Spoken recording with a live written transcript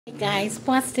Hey guys,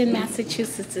 Boston,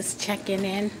 Massachusetts is checking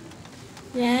in.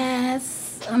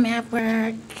 Yes, I'm at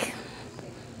work.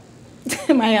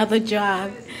 My other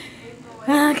job.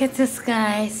 Look at this,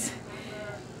 guys.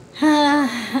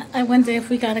 I wonder if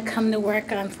we gotta come to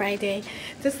work on Friday.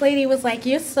 This lady was like,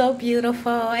 "You're so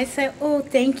beautiful." I said, "Oh,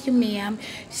 thank you, ma'am."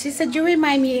 She said, "You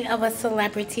remind me of a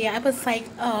celebrity." I was like,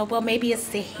 "Oh, well, maybe it's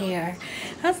the hair."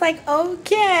 I was like,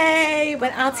 "Okay,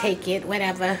 but I'll take it,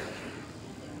 whatever."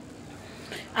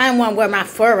 I don't want to wear my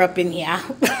fur up in here.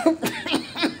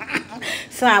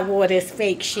 So I wore this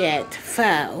fake shit.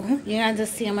 Faux. You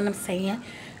understand what I'm saying?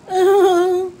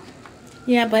 Oh.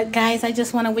 Yeah, but guys, I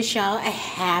just want to wish y'all a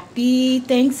happy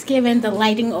Thanksgiving. The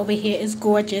lighting over here is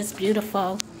gorgeous,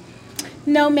 beautiful.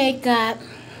 No makeup.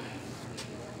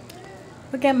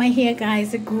 Look at my hair,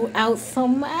 guys. It grew out so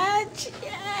much.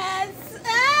 Yes.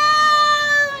 Ah.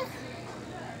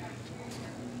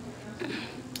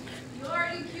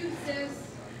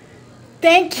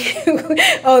 Thank you.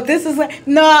 Oh, this is like,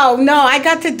 no, I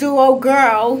got to do old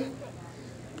girl.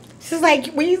 She's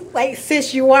like, we like,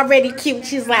 sis, you already cute.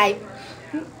 She's like,